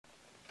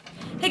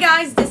Hey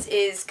guys, this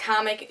is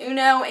Comic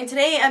Uno, and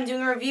today I'm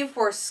doing a review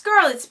for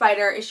Scarlet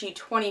Spider issue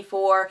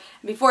 24.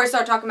 Before I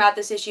start talking about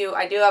this issue,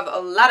 I do have a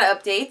lot of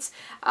updates.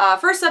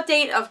 First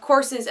update, of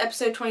course, is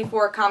episode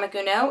 24 Comic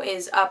Uno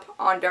is up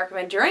on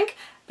DarkAvengerINC.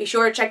 Be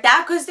sure to check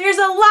that because there's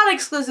a lot of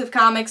exclusive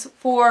comics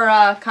for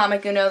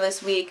Comic Uno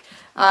this week,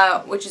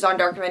 which is on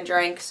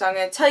DarkAvengerINC. So I'm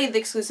going to tell you the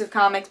exclusive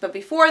comics, but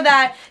before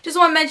that, just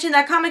want to mention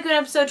that Comic Uno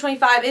episode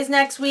 25 is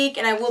next week,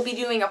 and I will be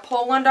doing a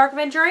poll on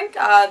DarkAvengerINC.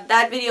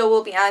 That video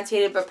will be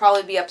annotated, but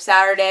probably be up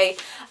Saturday.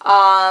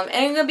 And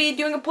I'm going to be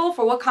doing a poll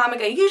for what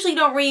comic I usually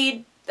don't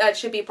read that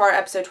should be part of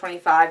episode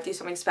 25. Do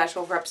something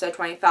special for episode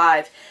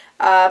 25.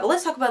 But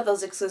let's talk about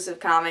those exclusive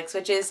comics,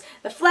 which is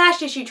The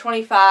Flash issue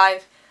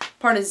 25,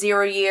 part of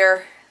 0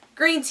 Year,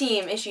 Green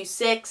Team issue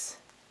 6,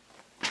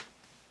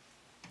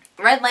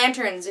 Red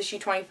Lanterns issue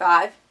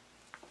 25,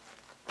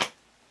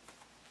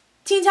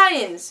 Teen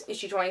Titans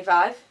issue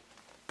 25,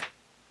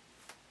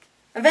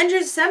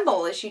 Avengers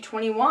Assemble issue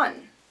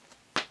 21,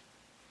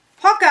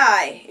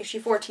 Hawkeye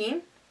issue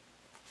 14,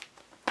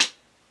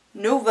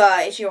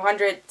 Nova issue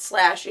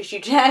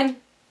 100/issue 10.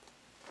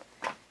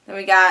 Then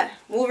we got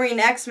Wolverine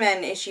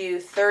X-Men issue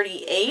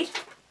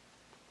 38.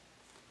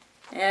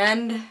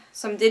 And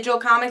some digital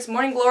comics,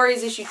 Morning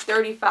Glories issue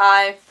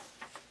 35.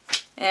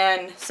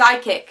 And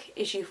Sidekick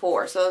issue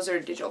 4. So those are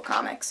digital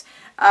comics.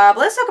 But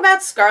let's talk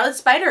about Scarlet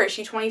Spider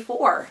issue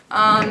 24.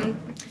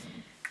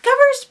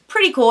 Cover's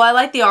pretty cool. I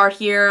like the art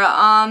here.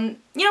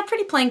 You know,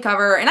 pretty plain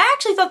cover. And I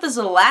actually thought this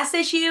was the last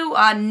issue.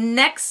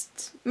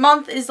 Next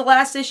month is the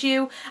last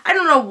issue. I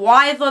don't know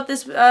why I thought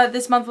this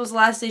this month was the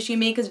last issue.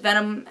 Maybe because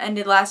Venom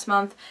ended last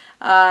month.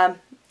 I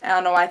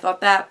don't know why I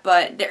thought that.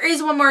 But there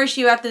is one more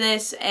issue after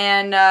this.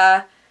 And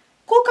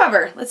cool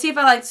cover. Let's see if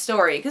I like the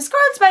story. Because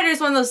Scarlet Spider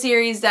is one of those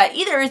series that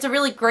either is a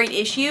really great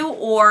issue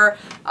or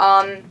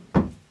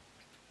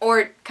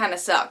it kind of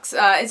sucks.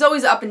 It's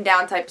always an up and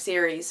down type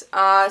series.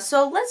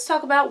 So let's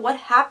talk about what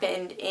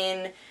happened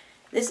in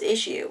this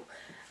issue.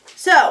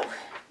 So,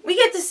 we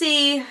get to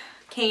see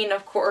Kane,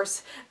 of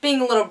course,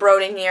 being a little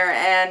brooding here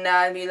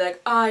and be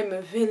like, I'm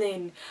a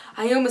villain.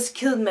 I almost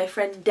killed my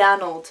friend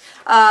Donald.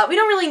 We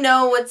don't really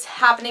know what's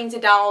happening to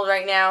Donald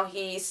right now.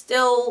 He's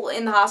still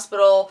in the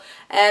hospital.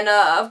 And,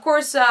 of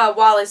course,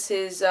 Wallace,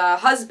 his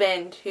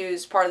husband,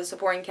 who's part of the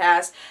supporting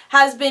cast,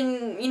 has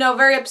been, you know,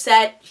 very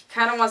upset. He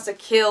kind of wants to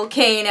kill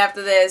Kane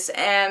after this.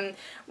 And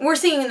we're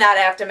seeing that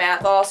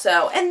aftermath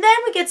also. And then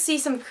we get to see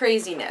some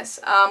craziness.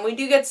 We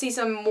do get to see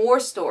some more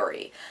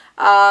story.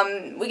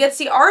 We get to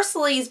see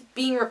Arcely's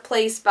being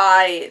replaced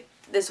by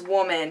this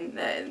woman,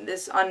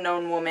 this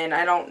unknown woman.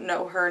 I don't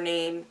know her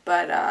name,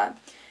 but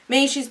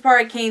maybe she's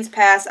part of Kane's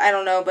past. I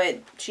don't know,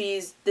 but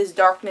she's this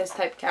darkness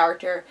type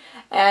character.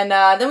 And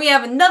then we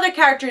have another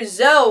character,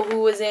 Zoe,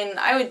 who was in,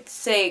 I would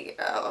say,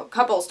 a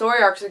couple of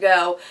story arcs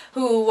ago,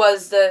 who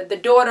was the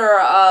daughter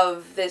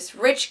of this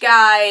rich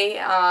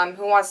guy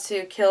who wants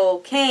to kill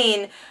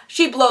Kane.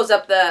 She blows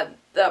up the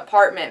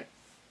apartment.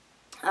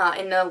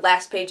 In the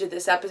last page of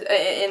this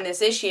in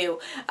this issue.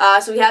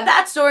 So we have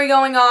that story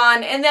going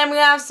on, and then we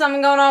have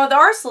something going on with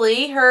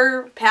Arcely.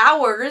 Her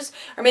powers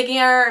are making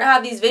her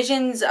have these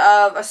visions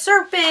of a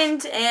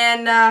serpent,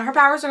 and her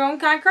powers are going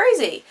kind of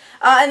crazy.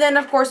 And then,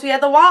 of course, we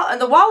have the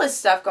Wallace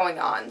stuff going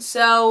on.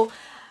 So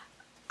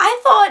I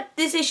thought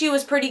this issue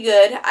was pretty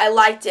good. I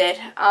liked it.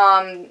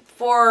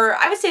 For,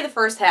 I would say, the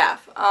first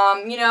half.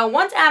 You know,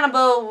 once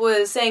Annabelle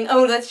was saying,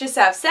 oh, let's just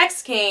have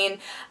sex, Kane,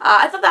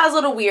 I thought that was a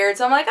little weird.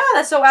 So I'm like, oh,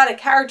 that's so out of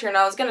character, and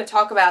I was going to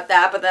talk about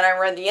that, but then I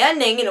read the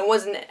ending, and it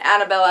wasn't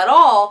Annabelle at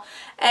all.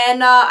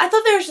 And I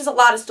thought there was just a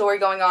lot of story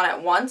going on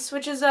at once,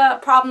 which is a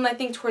problem, I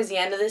think, towards the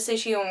end of this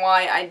issue, and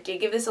why I did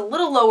give this a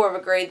little lower of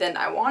a grade than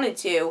I wanted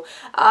to,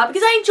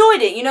 because I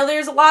enjoyed it. You know,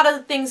 there's a lot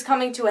of things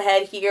coming to a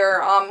head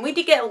here. We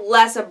did get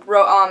less of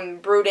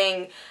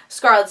brooding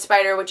Scarlet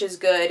Spider, which is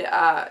good,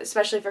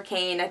 especially for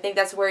Kane. I think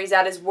that's where he's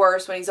at his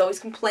worst, when he's always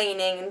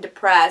complaining and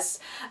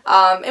depressed.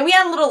 And we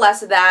had a little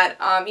less of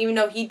that, even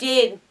though he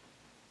did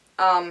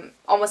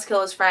almost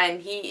kill his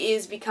friend.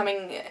 He's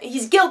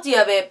guilty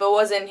of it, but it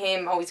wasn't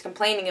him always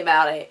complaining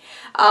about it,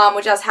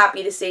 which I was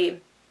happy to see.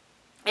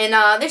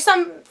 And there's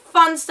some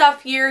fun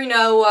stuff here, you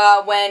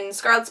know, when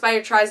Scarlet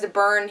Spider tries to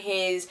burn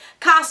his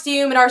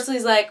costume, and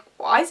Arcely's like,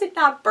 why is it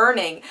not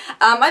burning?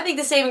 I think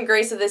the saving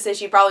grace of this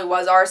issue probably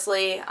was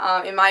Arcely,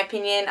 in my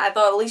opinion. I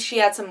thought at least she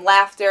had some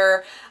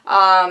laughter,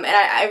 and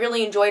I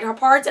really enjoyed her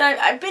parts, and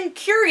I've been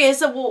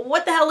curious of, well,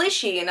 what the hell is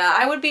she? And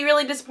I would be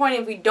really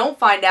disappointed if we don't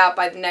find out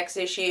by the next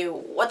issue,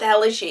 what the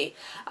hell is she?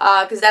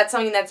 Because that's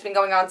something that's been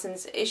going on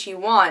since issue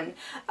 1.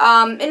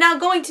 And now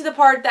going to the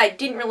part that I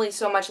didn't really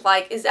so much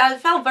like, is that it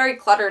felt very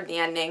cluttered, the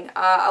ending.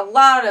 A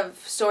lot of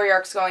story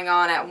arcs going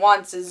on at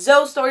once. The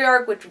Zoe story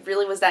arc, which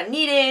really was that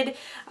needed,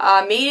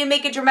 made him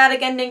make a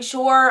dramatic ending,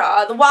 sure.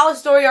 The Wallace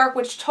story arc,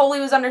 which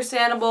totally was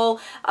understandable,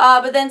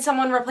 but then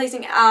someone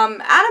replacing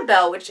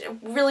Annabelle, which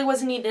really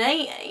wasn't needed,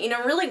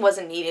 really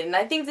wasn't needed. And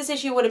I think this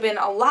issue would have been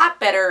a lot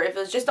better if it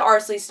was just the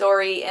Arsley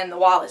story and the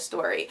Wallace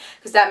story,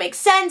 because that makes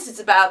sense.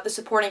 It's about the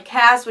supporting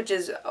cast, which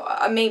is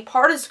a main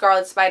part of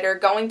Scarlet Spider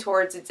going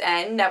towards its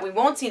end, that we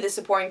won't see the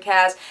supporting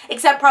cast,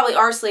 except probably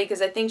Arsley,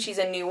 because I think she's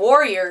in New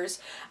Warriors.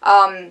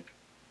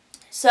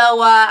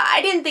 So I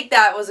didn't think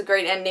that was a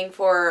great ending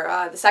for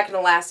the second to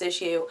last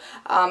issue.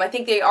 I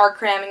think they are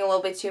cramming a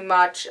little bit too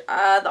much.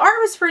 The art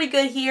was pretty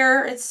good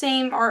here. It's the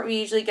same art we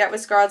usually get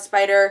with Scarlet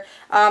Spider.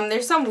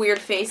 There's some weird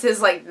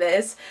faces like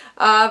this.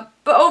 But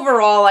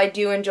overall, I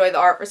do enjoy the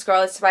art for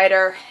Scarlet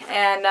Spider.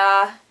 And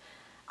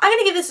I'm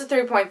going to give this a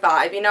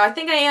 3.5. You know, I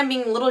think I am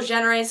being a little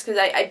generous because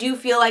I do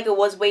feel like it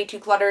was way too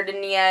cluttered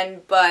in the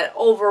end, but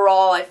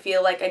overall I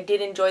feel like I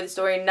did enjoy the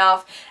story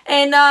enough.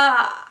 And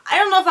I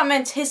don't know if I'm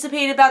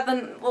anticipated about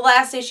the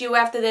last issue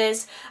after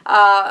this,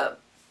 but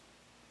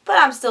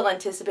I'm still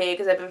anticipated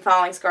because I've been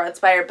following Scarlet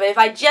Spider. But if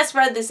I just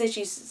read this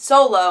issue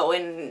solo,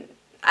 and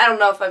I don't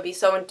know if I'd be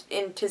so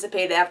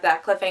anticipated after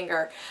that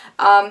cliffhanger.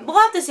 We'll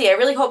have to see. I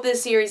really hope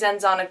this series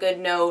ends on a good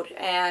note,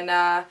 and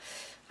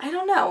I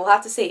don't know. We'll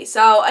have to see.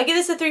 So I give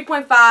this a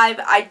 3.5.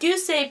 I do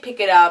say pick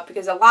it up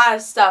because a lot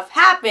of stuff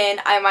happened.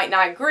 I might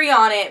not agree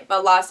on it, but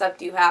a lot of stuff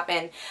do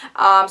happen.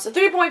 So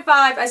 3.5,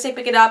 I say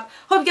pick it up.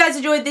 Hope you guys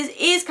enjoyed. This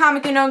is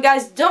Comic Uno.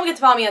 Guys, don't forget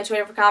to follow me on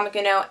Twitter for Comic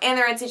Uno and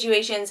their end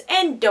situations.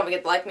 And don't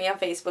forget to like me on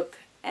Facebook.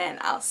 And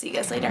I'll see you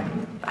guys later.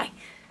 Bye.